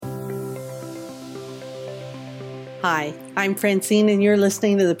Hi, I'm Francine, and you're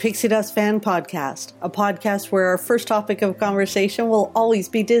listening to the Pixie Dust Fan Podcast, a podcast where our first topic of conversation will always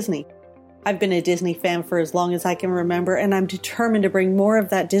be Disney. I've been a Disney fan for as long as I can remember, and I'm determined to bring more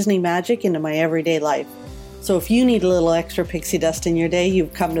of that Disney magic into my everyday life. So if you need a little extra pixie dust in your day,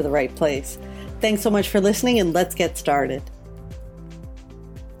 you've come to the right place. Thanks so much for listening, and let's get started.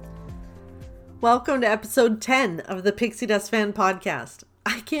 Welcome to episode 10 of the Pixie Dust Fan Podcast.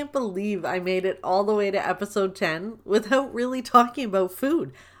 I can't believe I made it all the way to episode 10 without really talking about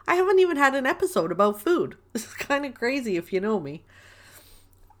food. I haven't even had an episode about food. This is kind of crazy if you know me.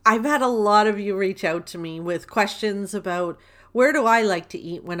 I've had a lot of you reach out to me with questions about where do I like to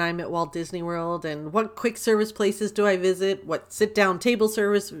eat when I'm at Walt Disney World, and what quick service places do I visit, what sit-down table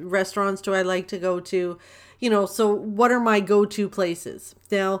service restaurants do I like to go to, so what are my go-to places?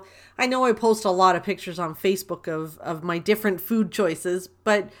 Now, I know I post a lot of pictures on Facebook of my different food choices,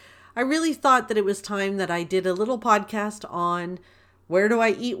 but I really thought that it was time that I did a little podcast on where do I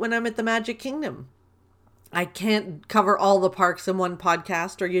eat when I'm at the Magic Kingdom. I can't cover all the parks in one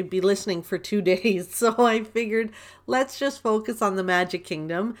podcast or you'd be listening for 2 days. So I figured let's just focus on the Magic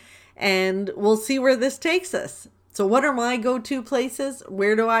Kingdom and we'll see where this takes us. So what are my go-to places?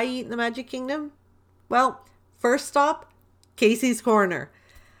 Where do I eat in the Magic Kingdom? Well, first stop, Casey's Corner.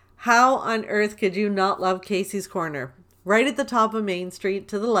 How on earth could you not love Casey's Corner? Right at the top of Main Street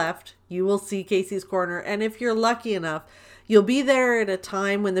to the left, you will see Casey's Corner. And if you're lucky enough, you'll be there at a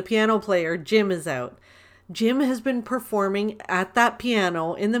time when the piano player, Jim, is out. Jim has been performing at that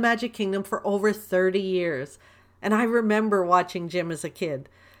piano in the Magic Kingdom for over 30 years. And I remember watching Jim as a kid.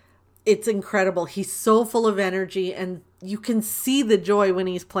 It's incredible. He's so full of energy and you can see the joy when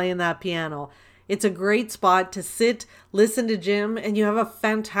he's playing that piano. It's a great spot to sit, listen to Jim, and you have a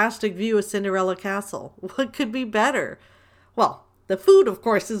fantastic view of Cinderella Castle. What could be better? Well, the food, of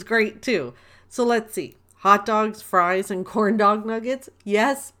course, is great too. So let's see. Hot dogs, fries, and corn dog nuggets?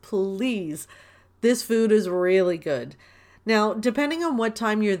 Yes, please. This food is really good. Now, depending on what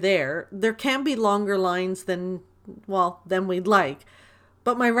time you're there can be longer lines than we'd like.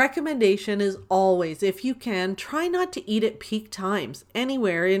 But my recommendation is always, if you can, try not to eat at peak times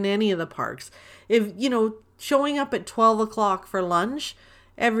anywhere in any of the parks. If, showing up at 12 o'clock for lunch,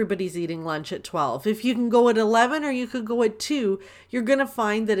 everybody's eating lunch at 12. If you can go at 11 or you could go at 2, you're going to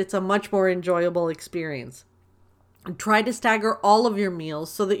find that it's a much more enjoyable experience. Try to stagger all of your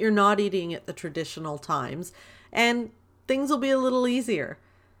meals so that you're not eating at the traditional times and things will be a little easier.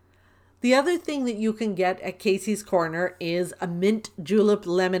 The other thing that you can get at Casey's Corner is a mint julep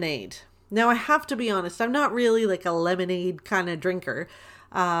lemonade. Now, I have to be honest, I'm not really like a lemonade kind of drinker.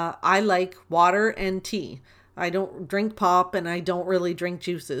 I like water and tea. I don't drink pop and I don't really drink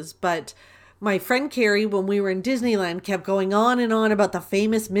juices, but my friend Carrie, when we were in Disneyland, kept going on and on about the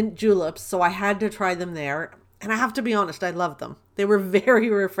famous mint juleps, so I had to try them there. And I have to be honest, I love them. They were very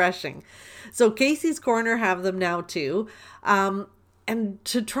refreshing. So Casey's Corner have them now too. And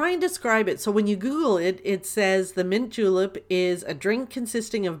to try and describe it, so when you Google it, it says the mint julep is a drink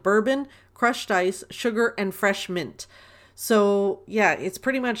consisting of bourbon, crushed ice, sugar, and fresh mint. So yeah, it's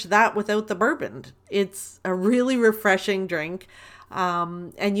pretty much that without the bourbon. It's a really refreshing drink.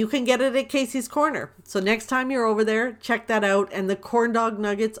 And you can get it at Casey's Corner. So next time you're over there, check that out. And the corn dog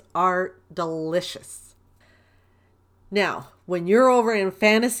nuggets are delicious. Now, when you're over in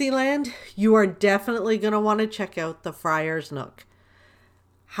Fantasyland, you are definitely going to want to check out the Friar's Nook.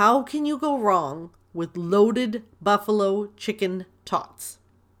 How can you go wrong with loaded buffalo chicken tots?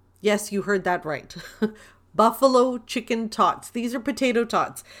 Yes, you heard that right. Buffalo chicken tots. These are potato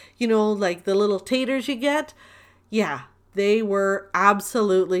tots. Like the little taters you get? Yeah, they were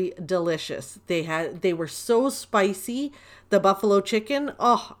absolutely delicious. They were so spicy. The buffalo chicken,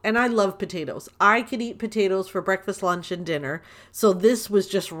 and I love potatoes. I could eat potatoes for breakfast, lunch, and dinner. So this was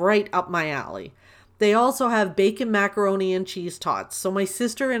just right up my alley. They also have bacon macaroni and cheese tots. So my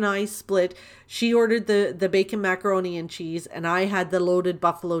sister and I split. She ordered the bacon macaroni and cheese, and I had the loaded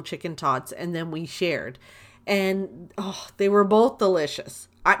buffalo chicken tots, and then we shared. And they were both delicious.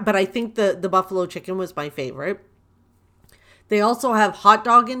 But I think the buffalo chicken was my favorite. They also have hot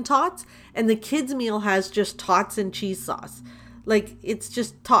dog and tots, and the kids' meal has just tots and cheese sauce. Like, it's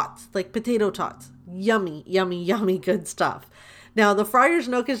just tots, like potato tots. Yummy, yummy, yummy good stuff. Now, the Friar's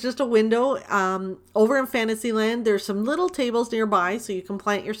Nook is just a window. Over in Fantasyland, there's some little tables nearby, so you can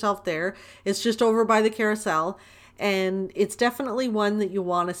plant yourself there. It's just over by the carousel, and it's definitely one that you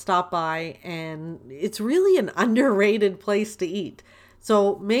want to stop by, and it's really an underrated place to eat.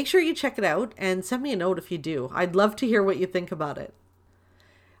 So make sure you check it out and send me a note if you do. I'd love to hear what you think about it.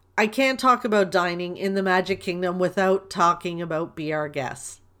 I can't talk about dining in the Magic Kingdom without talking about Be Our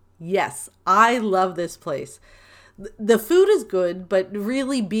Guest. Yes, I love this place. The food is good, but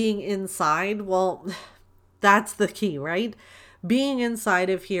really being inside, well, that's the key, right? Being inside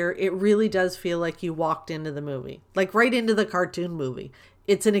of here, it really does feel like you walked into the movie, like right into the cartoon movie.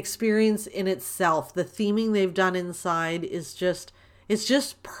 It's an experience in itself. The theming they've done inside is just, it's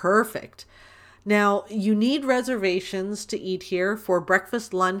just perfect. Now, you need reservations to eat here for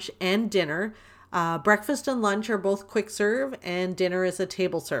breakfast, lunch, and dinner. Breakfast and lunch are both quick serve, and dinner is a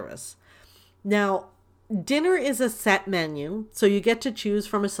table service. Now, dinner is a set menu, so you get to choose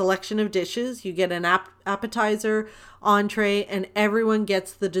from a selection of dishes. You get an appetizer, entree, and everyone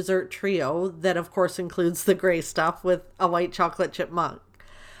gets the dessert trio that, of course, includes the gray stuff with a white chocolate chip mug.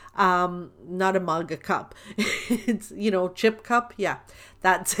 Not a mug, a cup. It's, chip cup. Yeah,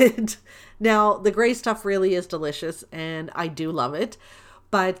 that's it. Now, the gray stuff really is delicious, and I do love it.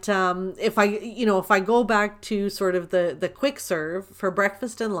 But if I go back to sort of the quick serve for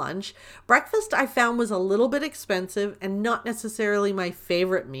breakfast and lunch, breakfast I found was a little bit expensive and not necessarily my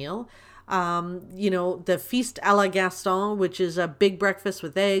favorite meal. The Feast à la Gaston, which is a big breakfast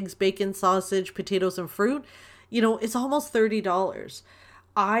with eggs, bacon, sausage, potatoes, and fruit, it's almost $30.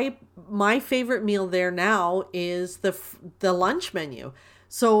 My favorite meal there now is the lunch menu.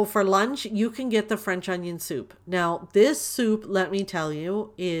 So for lunch, you can get the French onion soup. Now, this soup, let me tell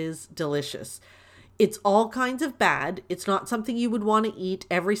you, is delicious. It's all kinds of bad. It's not something you would want to eat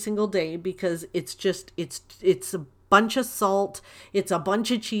every single day because it's a bunch of salt, it's a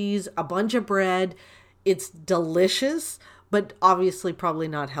bunch of cheese, a bunch of bread. It's delicious, but obviously probably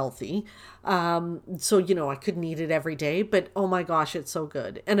not healthy. I couldn't eat it every day, but oh my gosh, it's so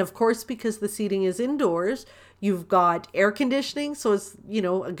good. And of course, because the seating is indoors, you've got air conditioning, so it's,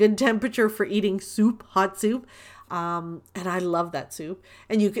 a good temperature for eating soup, hot soup. And I love that soup.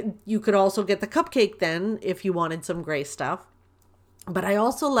 And you could also get the cupcake then if you wanted some gray stuff. But I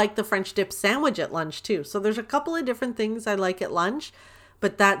also like the French dip sandwich at lunch too. So there's a couple of different things I like at lunch,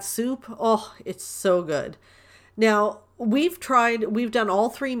 but that soup, oh, it's so good. Now, we've done all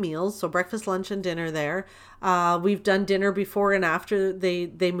three meals, so breakfast, lunch, and dinner there. We've done dinner before and after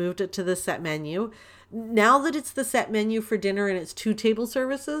they moved it to the set menu. Now that it's the set menu for dinner and it's 2 table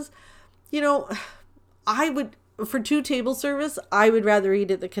services, for 2 table service, I would rather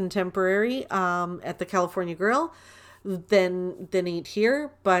eat at the Contemporary, at the California Grill than eat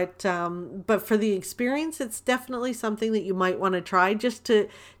here. But for the experience, it's definitely something that you might want to try just to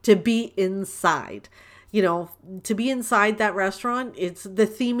be inside. To be inside that restaurant, the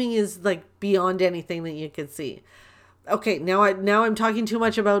theming is like beyond anything that you could see. Okay, now I'm talking too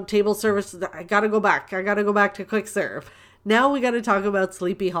much about table service. I gotta go back to quick serve. Now we gotta talk about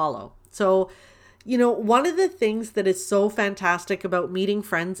Sleepy Hollow. So, one of the things that is so fantastic about meeting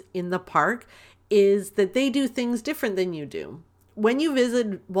friends in the park is that they do things different than you do. When you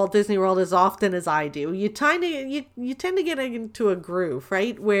visit Walt Disney World as often as I do, you tend to get into a groove,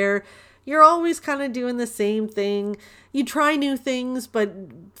 right? Where you're always kind of doing the same thing. You try new things, but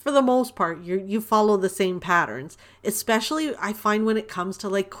for the most part, you follow the same patterns. Especially, I find when it comes to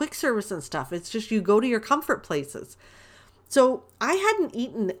like quick service and stuff, it's just you go to your comfort places. So I hadn't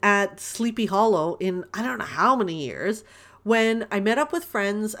eaten at Sleepy Hollow in I don't know how many years when I met up with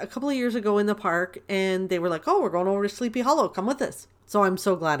friends a couple of years ago in the park, and they were like, "Oh, we're going over to Sleepy Hollow. Come with us." So I'm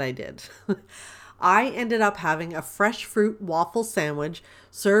so glad I did. I ended up having a fresh fruit waffle sandwich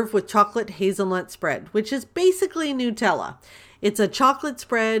served with chocolate hazelnut spread, which is basically Nutella. It's a chocolate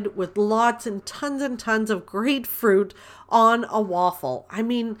spread with lots and tons of great fruit on a waffle. I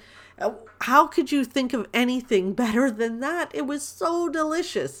mean, how could you think of anything better than that? It was so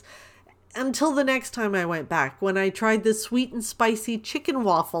delicious. Until the next time I went back, when I tried the sweet and spicy chicken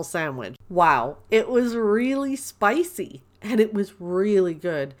waffle sandwich. Wow, it was really spicy and it was really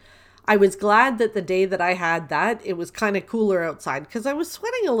good. I was glad that the day that I had that, it was kind of cooler outside because I was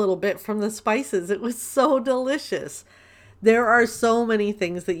sweating a little bit from the spices. It was so delicious. There are so many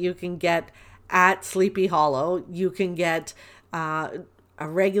things that you can get at Sleepy Hollow. You can get a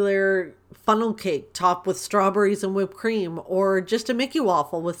regular funnel cake topped with strawberries and whipped cream, or just a Mickey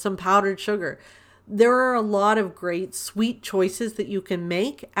waffle with some powdered sugar. There are a lot of great sweet choices that you can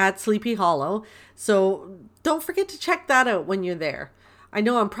make at Sleepy Hollow. So don't forget to check that out when you're there. I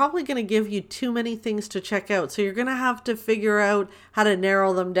know I'm probably going to give you too many things to check out, so you're going to have to figure out how to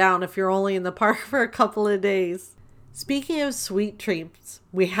narrow them down if you're only in the park for a couple of days. Speaking of sweet treats,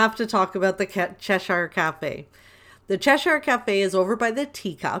 we have to talk about the Cheshire Cafe. The Cheshire Cafe is over by the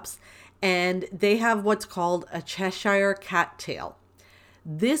Teacups, and they have what's called a Cheshire cattail.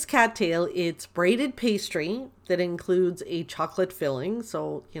 This cattail, it's braided pastry that includes a chocolate filling.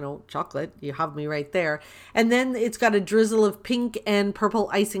 So, chocolate, you have me right there. And then it's got a drizzle of pink and purple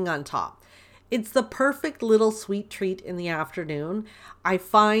icing on top. It's the perfect little sweet treat in the afternoon. I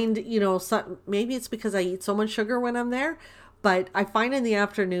find, maybe it's because I eat so much sugar when I'm there, but I find in the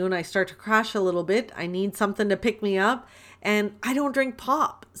afternoon I start to crash a little bit. I need something to pick me up, and I don't drink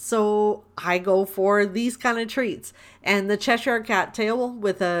pop. So I go for these kind of treats. And the Cheshire Cattail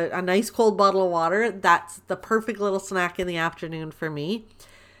with a nice cold bottle of water, that's the perfect little snack in the afternoon for me.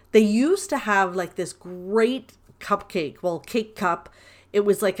 They used to have like this great cake cup. It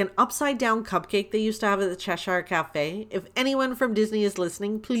was like an upside down cupcake they used to have at the Cheshire Cafe. If anyone from Disney is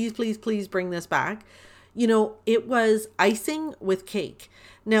listening, please, please, please bring this back. It was icing with cake.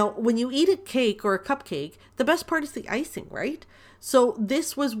 Now, when you eat a cake or a cupcake, the best part is the icing, right? So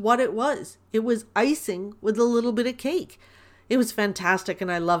this was what it was. It was icing with a little bit of cake. It was fantastic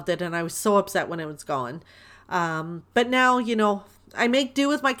and I loved it, and I was so upset when it was gone. But now, I make do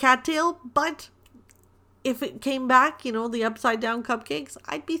with my cattail, but if it came back, the upside down cupcakes,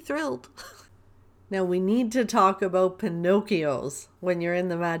 I'd be thrilled. Now we need to talk about Pinocchio's when you're in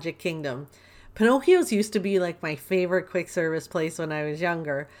the Magic Kingdom. Pinocchio's used to be like my favorite quick service place when I was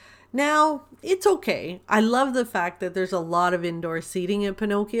younger. Now it's okay. I love the fact that there's a lot of indoor seating at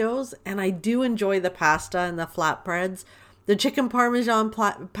Pinocchio's, and I do enjoy the pasta and the flatbreads. The chicken parmesan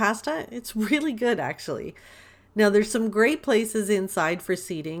pasta, it's really good actually. Now, there's some great places inside for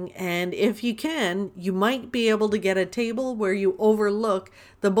seating, and if you can, you might be able to get a table where you overlook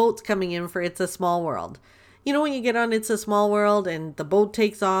the boats coming in for It's a Small World. When you get on It's a Small World and the boat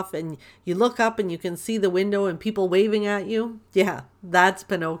takes off and you look up and you can see the window and people waving at you? Yeah, that's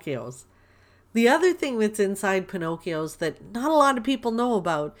Pinocchio's. The other thing that's inside Pinocchio's that not a lot of people know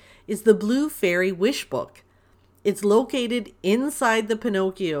about is the Blue Fairy Wish Book. It's located inside the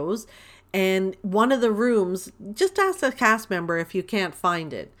Pinocchio's, and one of the rooms, just ask a cast member if you can't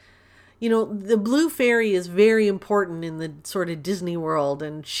find it. The Blue Fairy is very important in the sort of Disney world,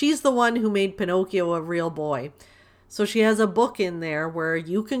 and she's the one who made Pinocchio a real boy. So she has a book in there where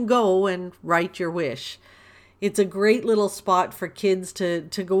you can go and write your wish. It's a great little spot for kids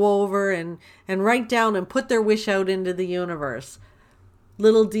to go over and write down and put their wish out into the universe.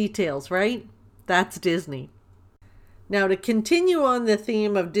 Little details, right? That's Disney. Now, to continue on the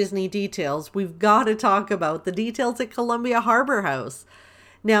theme of Disney details, we've got to talk about the details at Columbia Harbor House.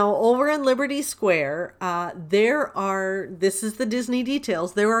 Now, over in Liberty Square, this is the Disney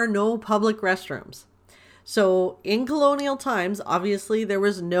details, there are no public restrooms. So in colonial times, obviously, there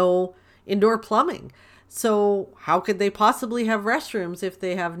was no indoor plumbing. So how could they possibly have restrooms if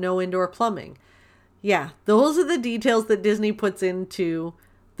they have no indoor plumbing? Yeah, those are the details that Disney puts into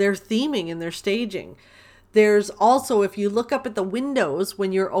their theming and their staging. There's also, if you look up at the windows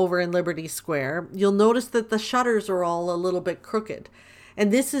when you're over in Liberty Square, you'll notice that the shutters are all a little bit crooked.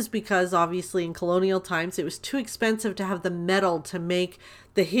 And this is because obviously in colonial times, it was too expensive to have the metal to make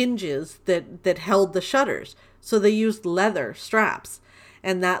the hinges that held the shutters. So they used leather straps,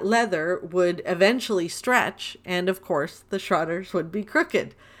 and that leather would eventually stretch. And of course, the shutters would be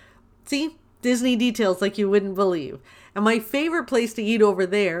crooked. See, Disney details like you wouldn't believe. And my favorite place to eat over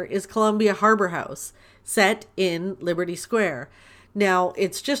there is Columbia Harbor House, set in Liberty Square. Now,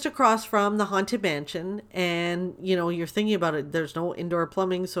 it's just across from the Haunted Mansion, and you're thinking about it, there's no indoor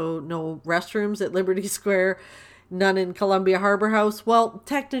plumbing, so no restrooms at Liberty Square, none in Columbia Harbor House. Well,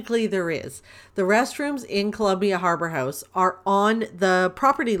 technically there is. The restrooms in Columbia Harbor House are on the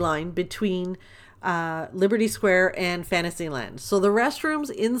property line between Liberty Square and Fantasyland. So the restrooms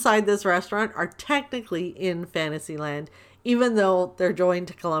inside this restaurant are technically in Fantasyland, even though they're joined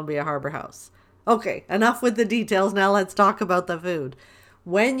to Columbia Harbor House. Okay, enough with the details. Now let's talk about the food.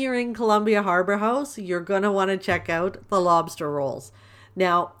 When you're in Columbia Harbor House, you're going to want to check out the lobster rolls.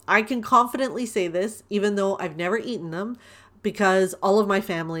 Now, I can confidently say this, even though I've never eaten them, because all of my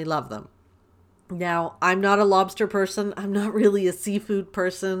family love them. Now, I'm not a lobster person. I'm not really a seafood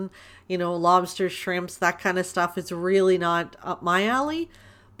person. Lobsters, shrimps, that kind of stuff is really not up my alley,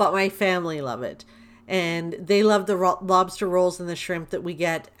 but my family love it. And they love the lobster rolls and the shrimp that we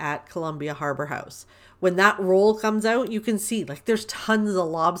get at Columbia Harbor House. When that roll comes out, you can see there's tons of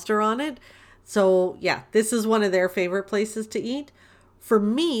lobster on it. So yeah, this is one of their favorite places to eat. For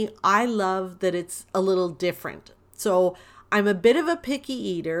me, I love that it's a little different. So I'm a bit of a picky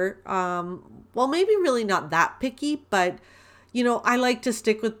eater. Well, maybe really not that picky, but I like to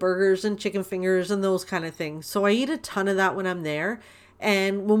stick with burgers and chicken fingers and those kind of things. So I eat a ton of that when I'm there.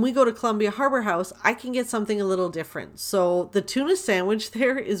 And when we go to Columbia Harbor House, I can get something a little different. So the tuna sandwich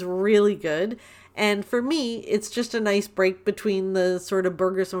there is really good. And for me, it's just a nice break between the sort of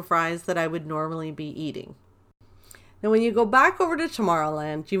burgers and fries that I would normally be eating. Now, when you go back over to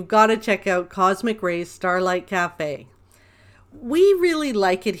Tomorrowland, you've got to check out Cosmic Ray's Starlight Cafe. We really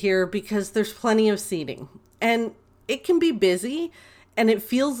like it here because there's plenty of seating, and it can be busy, and it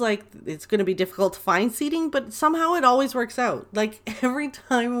feels like it's going to be difficult to find seating, but somehow it always works out. Like every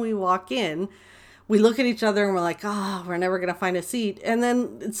time we walk in, we look at each other and we're like, oh, we're never going to find a seat. And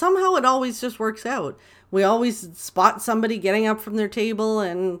then somehow it always just works out. We always spot somebody getting up from their table,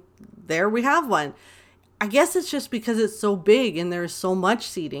 and there we have one. I guess it's just because it's so big and there's so much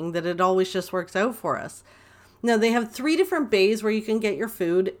seating that it always just works out for us. Now, they have 3 different bays where you can get your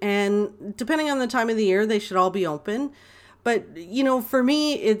food, and depending on the time of the year, they should all be open. But, for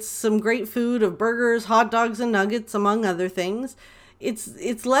me, it's some great food of burgers, hot dogs, and nuggets, among other things.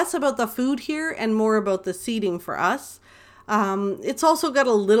 It's less about the food here and more about the seating for us. It's also got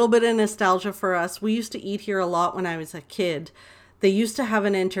a little bit of nostalgia for us. We used to eat here a lot when I was a kid. They used to have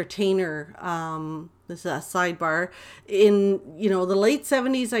an entertainer, this is a sidebar, in, the late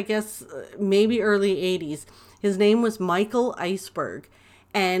 70s, I guess, maybe early 80s. His name was Michael Iceberg,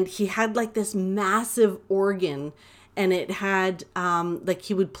 and he had like this massive organ, and it had,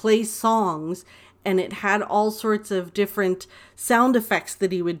 he would play songs, and it had all sorts of different sound effects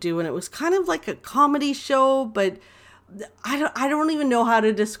that he would do, and it was kind of like a comedy show, but I don't even know how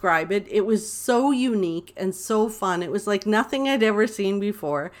to describe it. It was so unique and so fun. It was like nothing I'd ever seen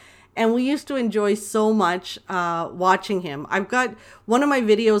before. And we used to enjoy so much watching him. I've got one of my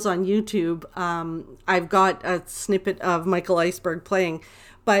videos on YouTube. I've got a snippet of Michael Iceberg playing.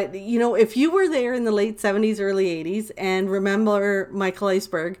 But, if you were there in the late 70s, early 80s and remember Michael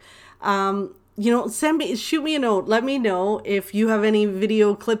Iceberg, shoot me a note. Let me know if you have any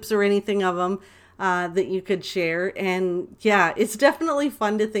video clips or anything of him that you could share. And yeah, it's definitely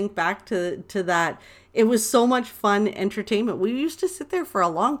fun to think back to that. It was so much fun entertainment. We used to sit there for a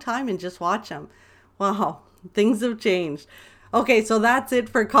long time and just watch them. Wow, things have changed. Okay, so that's it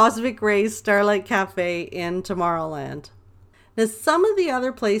for Cosmic Rays Starlight Cafe in Tomorrowland. Now, some of the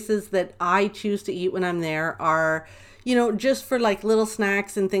other places that I choose to eat when I'm there are, just for like little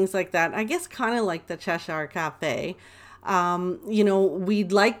snacks and things like that. I guess kind of like the Cheshire Cafe.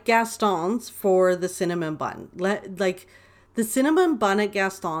 We'd like Gaston's for the cinnamon bun. The cinnamon bun at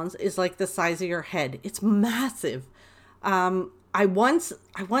Gaston's is like the size of your head. It's massive. I once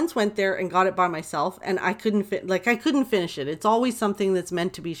went there and got it by myself, and I couldn't finish it. It's always something that's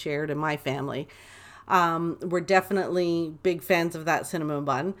meant to be shared in my family. We're definitely big fans of that cinnamon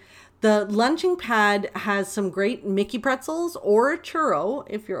bun. The lunching pad has some great Mickey pretzels or a churro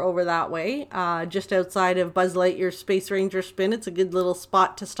if you're over that way. Just outside of Buzz Lightyear's Space Ranger Spin, it's a good little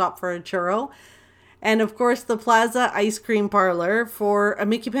spot to stop for a churro. And of course, the Plaza Ice Cream Parlor for a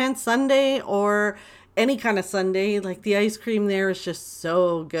Mickey Pants sundae or any kind of sundae. Like the ice cream there is just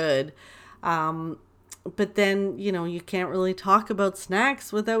so good. But then, you can't really talk about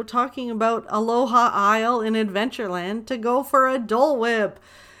snacks without talking about Aloha Isle in Adventureland to go for a Dole Whip.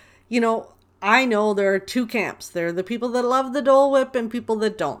 I know there are 2 camps. There are the people that love the Dole Whip and people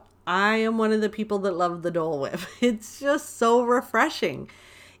that don't. I am one of the people that love the Dole Whip. It's just so refreshing.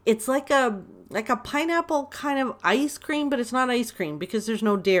 It's like a pineapple kind of ice cream, but it's not ice cream because there's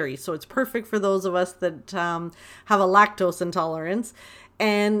no dairy. So it's perfect for those of us that have a lactose intolerance.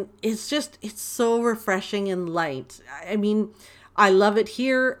 And it's so refreshing and light. I mean, I love it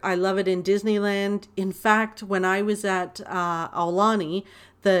here. I love it in Disneyland. In fact, when I was at Aulani,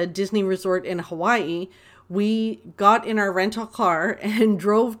 the Disney resort in Hawaii, we got in our rental car and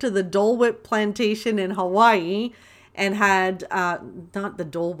drove to the Dole Whip plantation in Hawaii and had, not the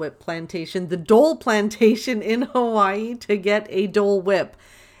Dole Whip plantation, the Dole plantation in Hawaii to get a Dole Whip.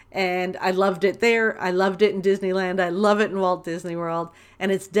 And I loved it there. I loved it in Disneyland. I love it in Walt Disney World. And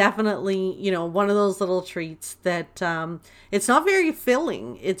it's definitely, one of those little treats that it's not very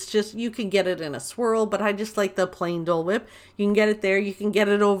filling. It's just, you can get it in a swirl, but I just like the plain Dole Whip. You can get it there. You can get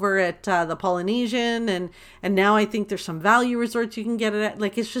it over at the Polynesian. And now I think there's some value resorts you can get it at.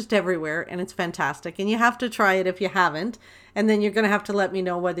 Like, it's just everywhere, and it's fantastic. And you have to try it if you haven't. And then you're going to have to let me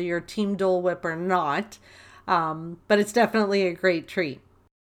know whether you're Team Dole Whip or not. But it's definitely a great treat.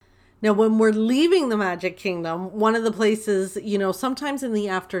 Now, when we're leaving the Magic Kingdom, one of the places, sometimes in the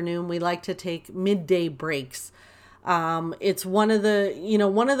afternoon, we like to take midday breaks. It's one of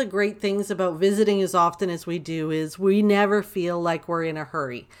the great things about visiting as often as we do is we never feel like we're in a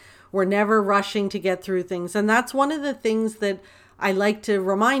hurry. We're never rushing to get through things. And that's one of the things that I like to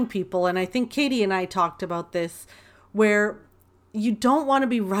remind people. And I think Katie and I talked about this, where you don't want to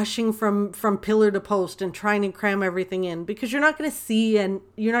be rushing from pillar to post and trying to cram everything in because you're not going to see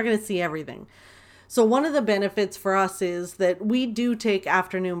everything. So one of the benefits for us is that we do take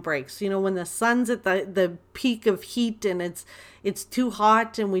afternoon breaks. When the sun's at the peak of heat and it's too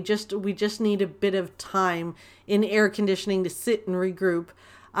hot and we just need a bit of time in air conditioning to sit and regroup.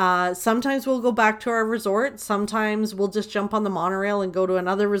 Sometimes we'll go back to our resort. Sometimes we'll just jump on the monorail and go to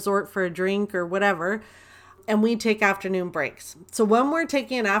another resort for a drink or whatever. And we take afternoon breaks. So when we're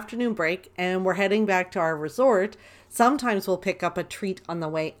taking an afternoon break and we're heading back to our resort, sometimes we'll pick up a treat on the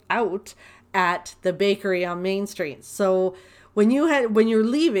way out at the bakery on Main Street. So when you're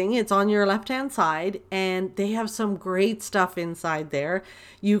leaving, it's on your left-hand side, and they have some great stuff inside there.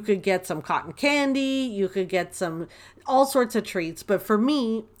 You could get some cotton candy, you could get some all sorts of treats. But for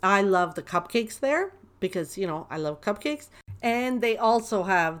me, I love the cupcakes there because, I love cupcakes. And they also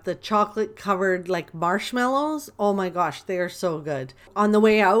have the chocolate covered like marshmallows. Oh my gosh, they are so good. On the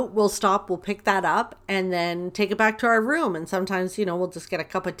way out, we'll stop, we'll pick that up and then take it back to our room. And sometimes, we'll just get a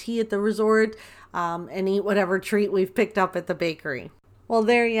cup of tea at the resort and eat whatever treat we've picked up at the bakery. Well,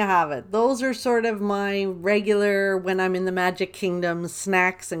 there you have it. Those are sort of my regular, when I'm in the Magic Kingdom,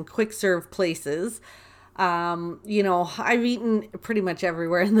 snacks and quick serve places. I've eaten pretty much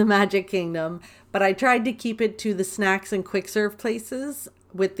everywhere in the Magic Kingdom, but I tried to keep it to the snacks and quick serve places,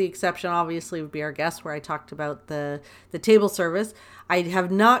 with the exception, obviously, of Be Our Guest, where I talked about the table service. I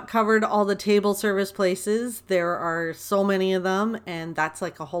have not covered all the table service places. There are so many of them, and that's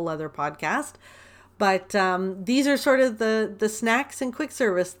like a whole other podcast. But these are sort of the snacks and quick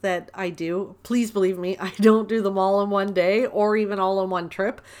service that I do. Please believe me, I don't do them all in one day or even all in one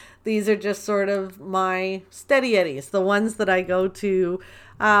trip. These are just sort of my steady eddies, the ones that I go to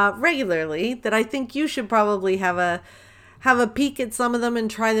regularly, that I think you should probably have a peek at some of them and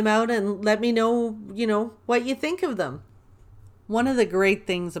try them out and let me know, what you think of them. One of the great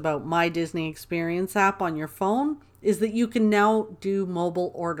things about My Disney Experience app on your phone is that you can now do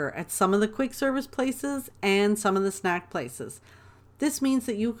mobile order at some of the quick service places and some of the snack places. This means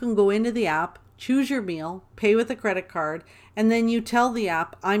that you can go into the app, choose your meal, pay with a credit card, and then you tell the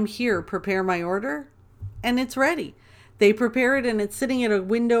app, I'm here, prepare my order, and it's ready. They prepare it and it's sitting at a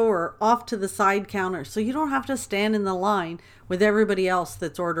window or off to the side counter, so you don't have to stand in the line with everybody else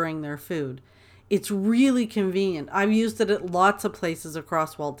that's ordering their food. It's really convenient. I've used it at lots of places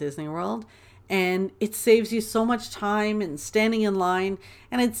across Walt Disney World, and it saves you so much time and standing in line,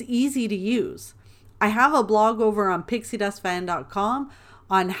 and it's easy to use. I have a blog over on pixiedustfan.com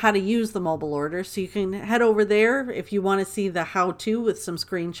on how to use the mobile order, so you can head over there if you want to see the how-to with some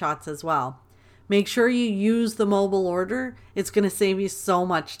screenshots as well. Make sure you use the mobile order. It's going to save you so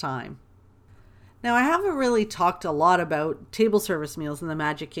much time. Now, I haven't really talked a lot about table service meals in the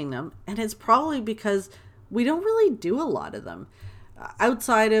Magic Kingdom, and it's probably because we don't really do a lot of them.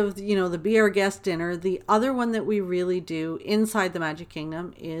 Outside of, the Be Our Guest dinner, the other one that we really do inside the Magic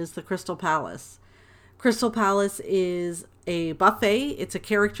Kingdom is the Crystal Palace. Crystal Palace is a buffet. It's a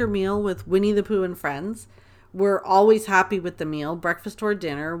character meal with Winnie the Pooh and friends. We're always happy with the meal, breakfast or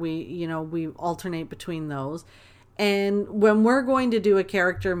dinner. We alternate between those. And when we're going to do a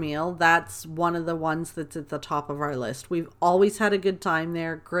character meal, that's one of the ones that's at the top of our list. We've always had a good time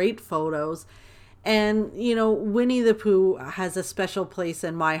there, great photos. And, Winnie the Pooh has a special place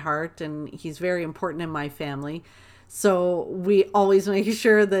in my heart, and he's very important in my family. So we always make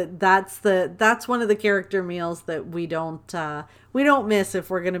sure that that's one of the character meals that we don't miss if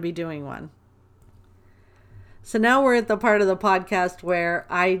we're going to be doing one. So now we're at the part of the podcast where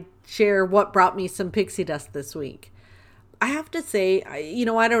I share what brought me some pixie dust this week. I have to say, I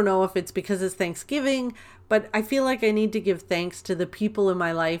don't know if it's because it's Thanksgiving, but I feel like I need to give thanks to the people in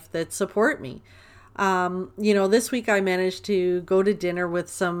my life that support me. This week I managed to go to dinner with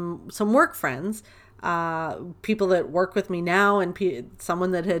some work friends, people that work with me now and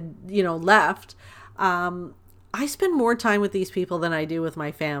someone that had, left. I spend more time with these people than I do with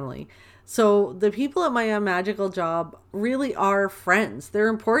my family. So the people at my magical job really are friends. They're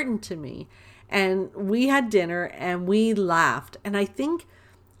important to me. And we had dinner and we laughed. And I think,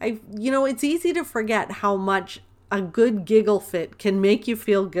 it's easy to forget how much a good giggle fit can make you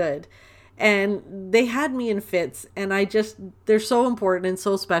feel good. And they had me in fits, and they're so important and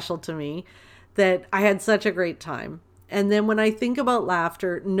so special to me that I had such a great time. And then when I think about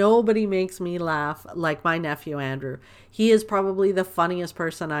laughter, nobody makes me laugh like my nephew, Andrew. He is probably the funniest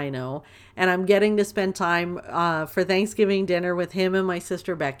person I know. And I'm getting to spend time for Thanksgiving dinner with him and my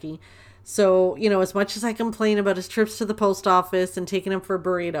sister, Becky. So, as much as I complain about his trips to the post office and taking him for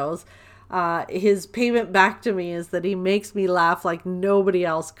burritos, his payment back to me is that he makes me laugh like nobody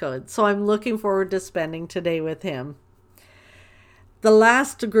else could. So I'm looking forward to spending today with him. The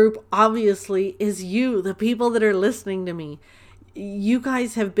last group, obviously, is you, the people that are listening to me. You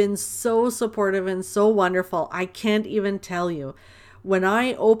guys have been so supportive and so wonderful. I can't even tell you. When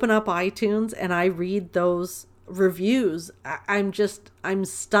I open up iTunes and I read those reviews, I'm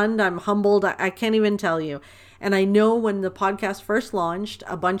stunned. I'm humbled. I can't even tell you. And I know when the podcast first launched,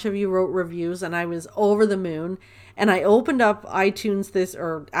 a bunch of you wrote reviews and I was over the moon. And I opened up iTunes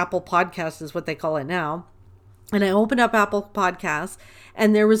or Apple Podcasts is what they call it now. And I opened up Apple Podcasts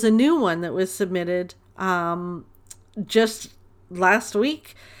and there was a new one that was submitted just last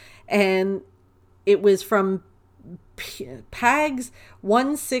week. And it was from Pags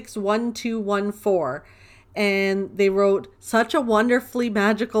 161214. And they wrote, "Such a wonderfully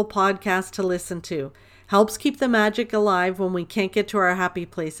magical podcast to listen to. Helps keep the magic alive when we can't get to our happy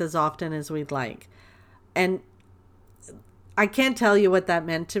place as often as we'd like." And I can't tell you what that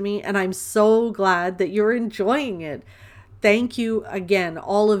meant to me. And I'm so glad that you're enjoying it. Thank you again,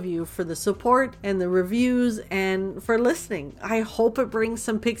 all of you, for the support and the reviews and for listening. I hope it brings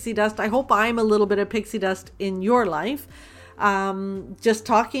some pixie dust. I hope I'm a little bit of pixie dust in your life. Just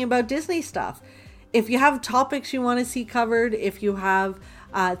talking about Disney stuff. If you have topics you want to see covered, if you have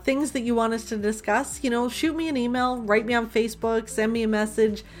things that you want us to discuss, shoot me an email, write me on Facebook, send me a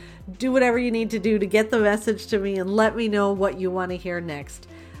message, do whatever you need to do to get the message to me and let me know what you want to hear next.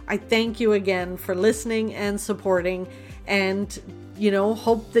 I thank you again for listening and supporting, and,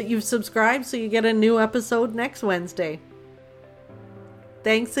 hope that you've subscribed so you get a new episode next Wednesday.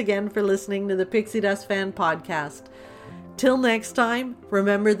 Thanks again for listening to the Pixie Dust Fan Podcast. Till next time,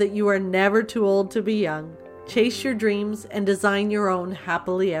 remember that you are never too old to be young. Chase your dreams and design your own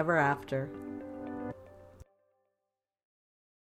happily ever after.